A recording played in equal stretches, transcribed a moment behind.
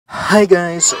Hi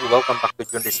guys! Welcome back to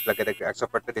Junrys Vlog Reaction.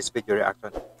 For today's video reaction,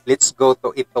 let's go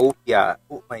to Ethiopia.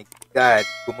 Oh my God!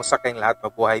 Kumusta kayong lahat?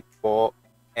 Mabuhay po.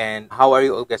 And how are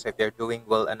you all guys? If you're doing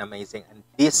well and amazing. And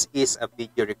this is a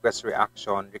video request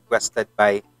reaction requested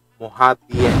by Mojave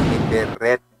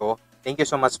Nevereto. Thank you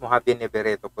so much Mojave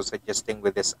Nevereto for suggesting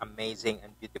with this amazing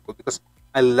and beautiful. Because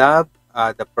I love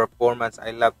the performance.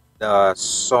 I love the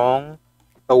song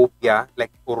Ethiopia,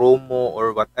 like Oromo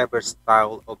or whatever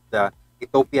style of the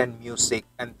Ethiopian music,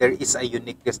 and there is a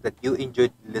uniqueness that you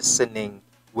enjoyed listening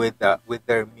with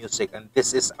their music. And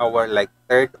this is our like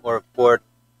third or fourth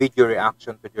video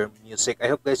reaction to their music. I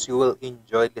hope guys you will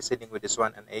enjoy listening with this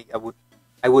one, and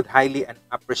I would highly and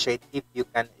appreciate if you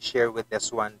can share with this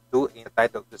one too. In the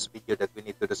title of this video that we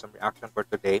need to do some reaction for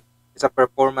today is a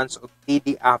performance of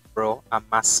TEDDYAFRO, a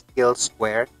Meskel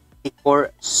Square, Tikur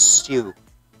Sew.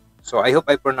 So I hope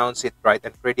I pronounce it right,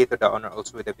 and credit to the owner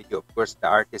also with the video. Of course, the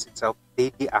artist itself,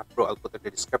 TEDDYAFRO, I'll put in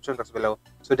the description box below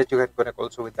so that you can connect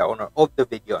also with the owner of the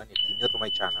video. And if you're new to my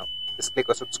channel, just click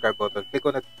on subscribe button, click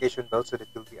on notification bell so that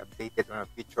you'll be updated on our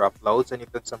future uploads. And if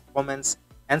you have some comments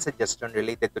and suggestions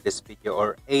related to this video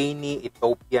or any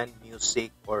Ethiopian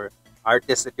music or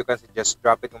artists that you can suggest,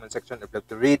 drop it in the comment section. I'd love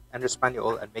to read and respond you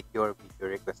all and make your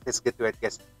video request. Let's get to it,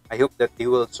 guys. I hope that they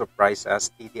will surprise us.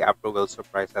 TEDDYAFRO will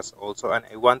surprise us also. And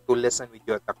I want to listen with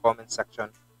you at the comment section.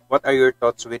 What are your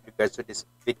thoughts with regards to this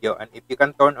video? And if you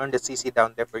can turn on the CC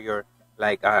down there for your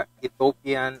like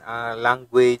Ethiopian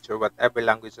language or whatever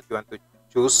language that you want to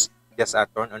choose, just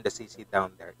turn on the CC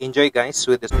down there. Enjoy, guys,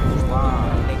 with this.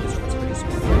 Wow, thank you so much for this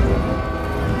video.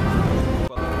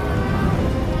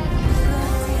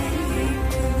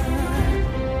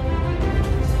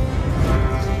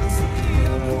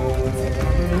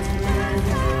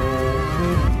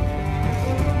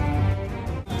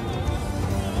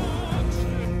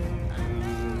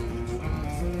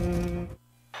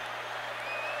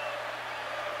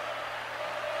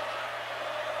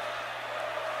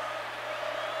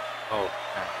 Oh,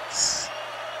 nice.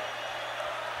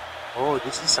 Oh,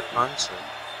 this is a concert.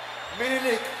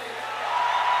 Minilik.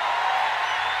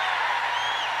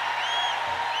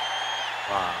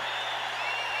 Wow.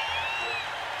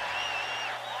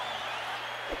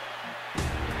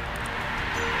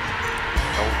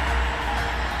 Oh.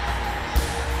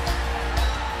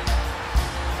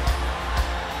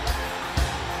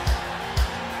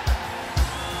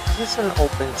 This is an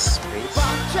open space.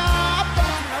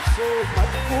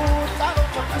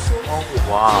 Oh,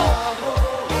 wow.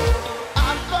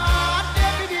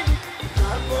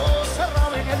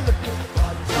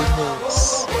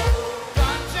 Goodness.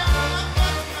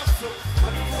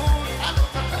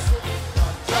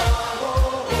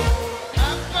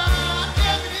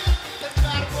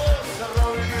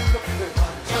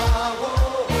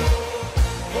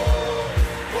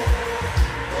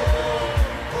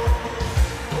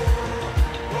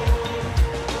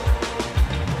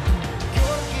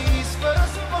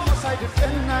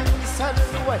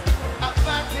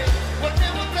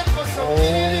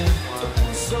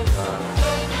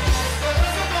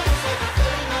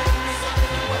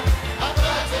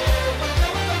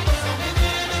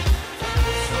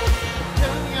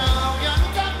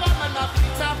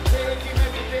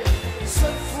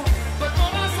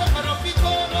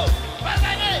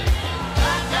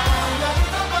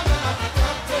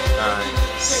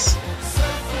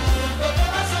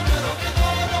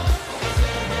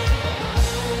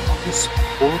 This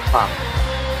full pack.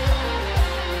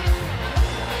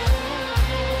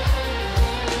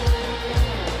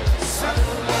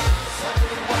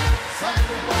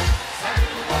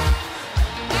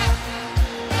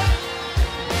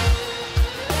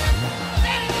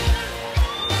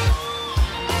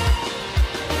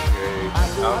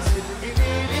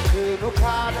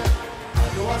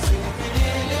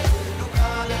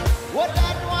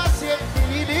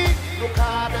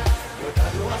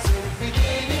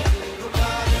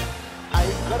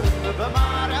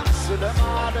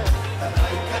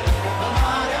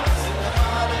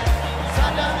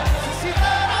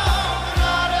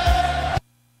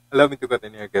 Allow me to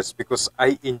continue, guys, because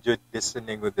I enjoyed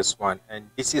listening with this one,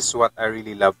 and this is what I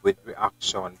really love with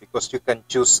reaction, because you can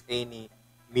choose any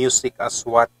music as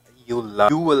what you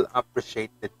love. You will appreciate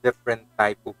the different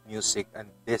type of music, and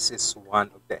this is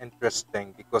one of the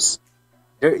interesting because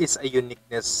there is a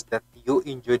uniqueness that you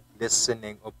enjoyed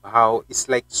listening of how it's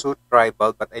like so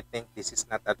tribal, but I think this is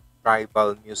not a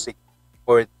tribal music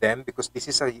for them because this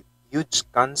is a huge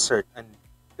concert, and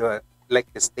the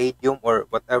like the stadium or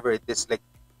whatever it is, like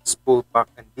it's full pack,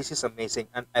 and this is amazing.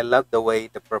 And I love the way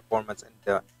the performance and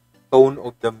the tone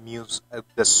of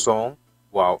the song.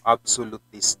 Wow,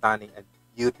 absolutely stunning and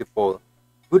beautiful.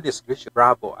 Goodness gracious,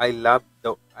 bravo! I love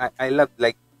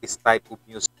like this type of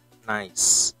music.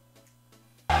 Nice.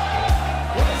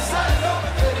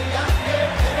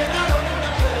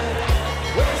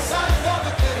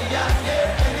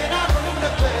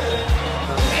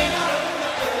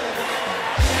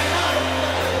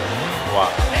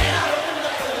 Wow.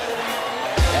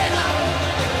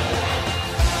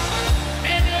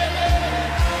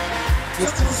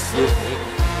 This is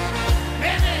unique.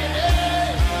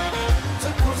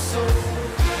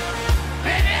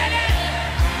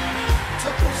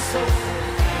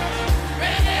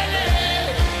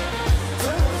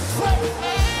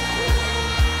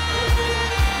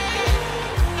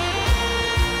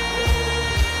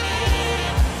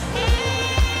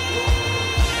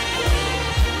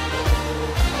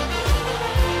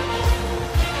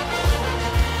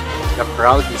 The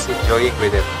crowd is enjoying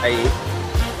with it.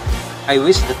 I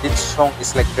wish that this song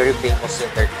is like very famous in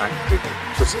their country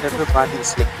because everybody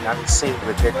is like dancing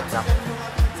with their drum.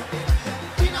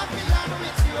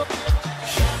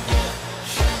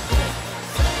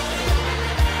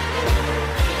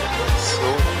 So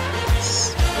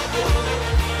nice.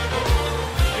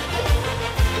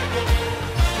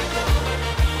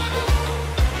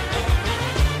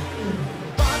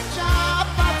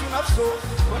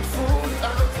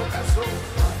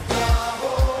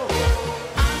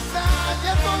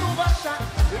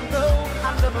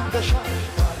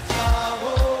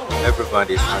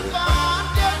 Everybody is having fun.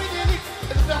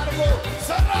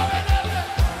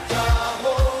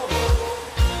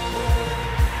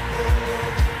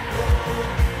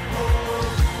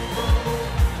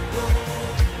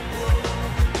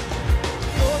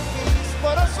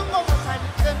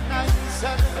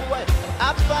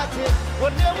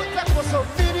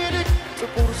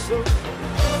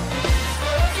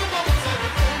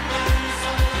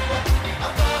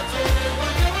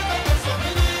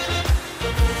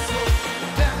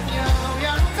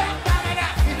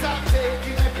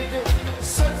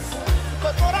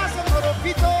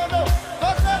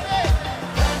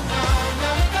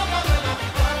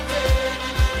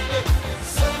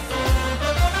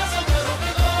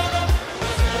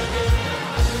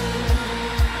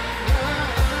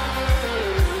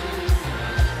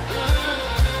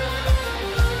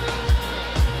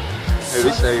 I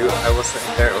wish I was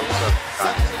there also.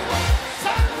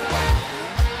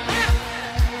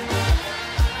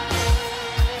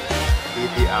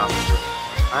 TEDDY AFRO.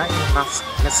 I'm in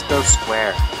Meskel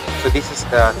Square. So this is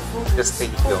the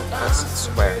stadium, Meskel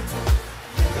Square.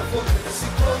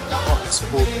 Oh, it's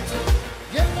cool.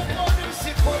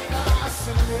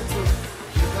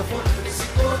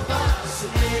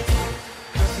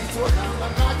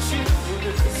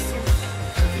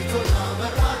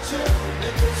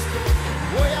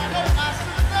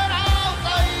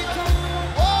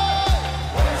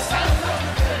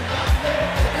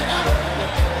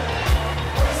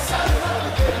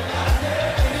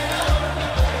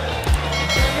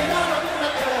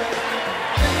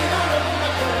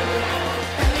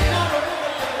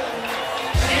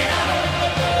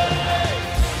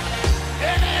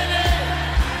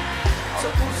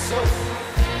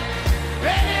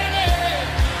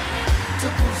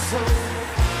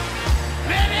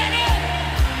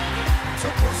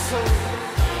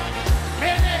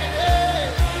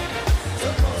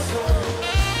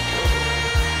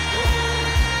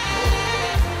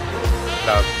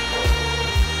 Love.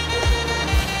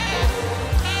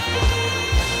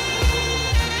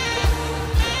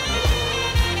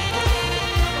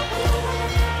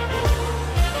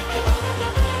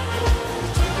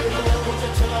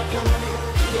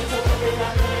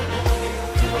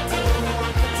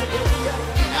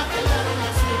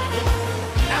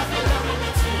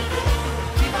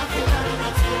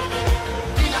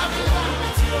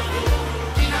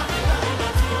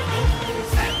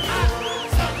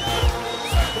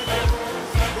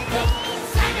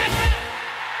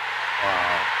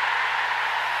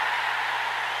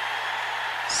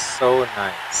 So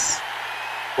nice.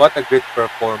 What a great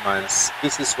performance.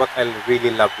 This is what I really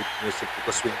love with music,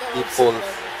 because when people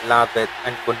love it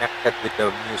and connected with the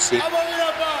music,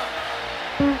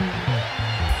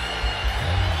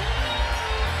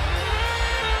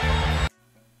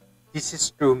 this is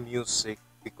true music.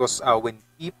 Because when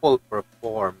people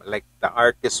perform, like the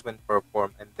artist when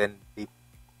perform, and then the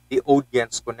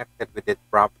audience connected with it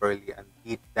properly, and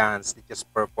they dance, they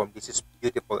just perform. This is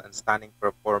beautiful and stunning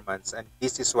performance, and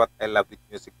this is what I love with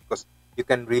music, because you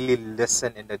can really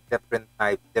listen in a different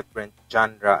type, different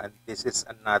genre, and this is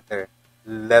another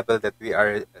level that we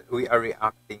are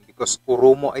reacting. Because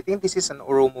Oromo, I think this is an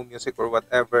Oromo music or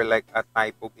whatever, like a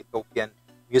type of Ethiopian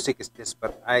music is this,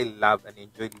 but I love and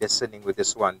enjoy listening with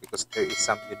this one because there is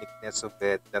some uniqueness of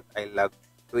it that I love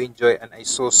to enjoy, and I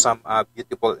saw some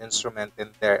beautiful instrument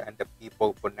in there and the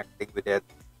people connecting with it,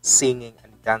 singing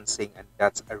and dancing, and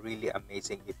that's a really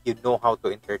amazing if you know how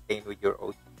to entertain with your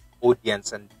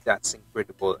audience, and that's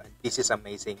incredible. And this is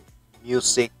amazing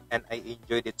music, and I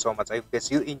enjoyed it so much. I guess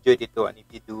you enjoyed it too, and if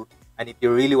you do, and if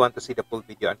you really want to see the full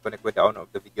video and connect with the owner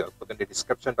of the video, I'll put in the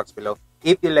description box below.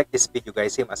 If you like this video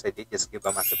guys, same as I did, just give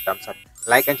a massive thumbs up,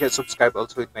 like and share, subscribe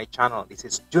also with my channel. This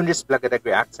is Junrys Vlog at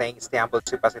React saying stay humble,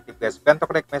 stay positive guys. If you want to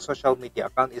connect, my social media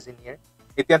account is in here.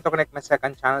 If you want to connect my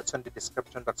second channel, it's on the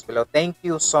description box below. Thank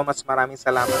you so much. Maraming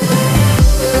salamat.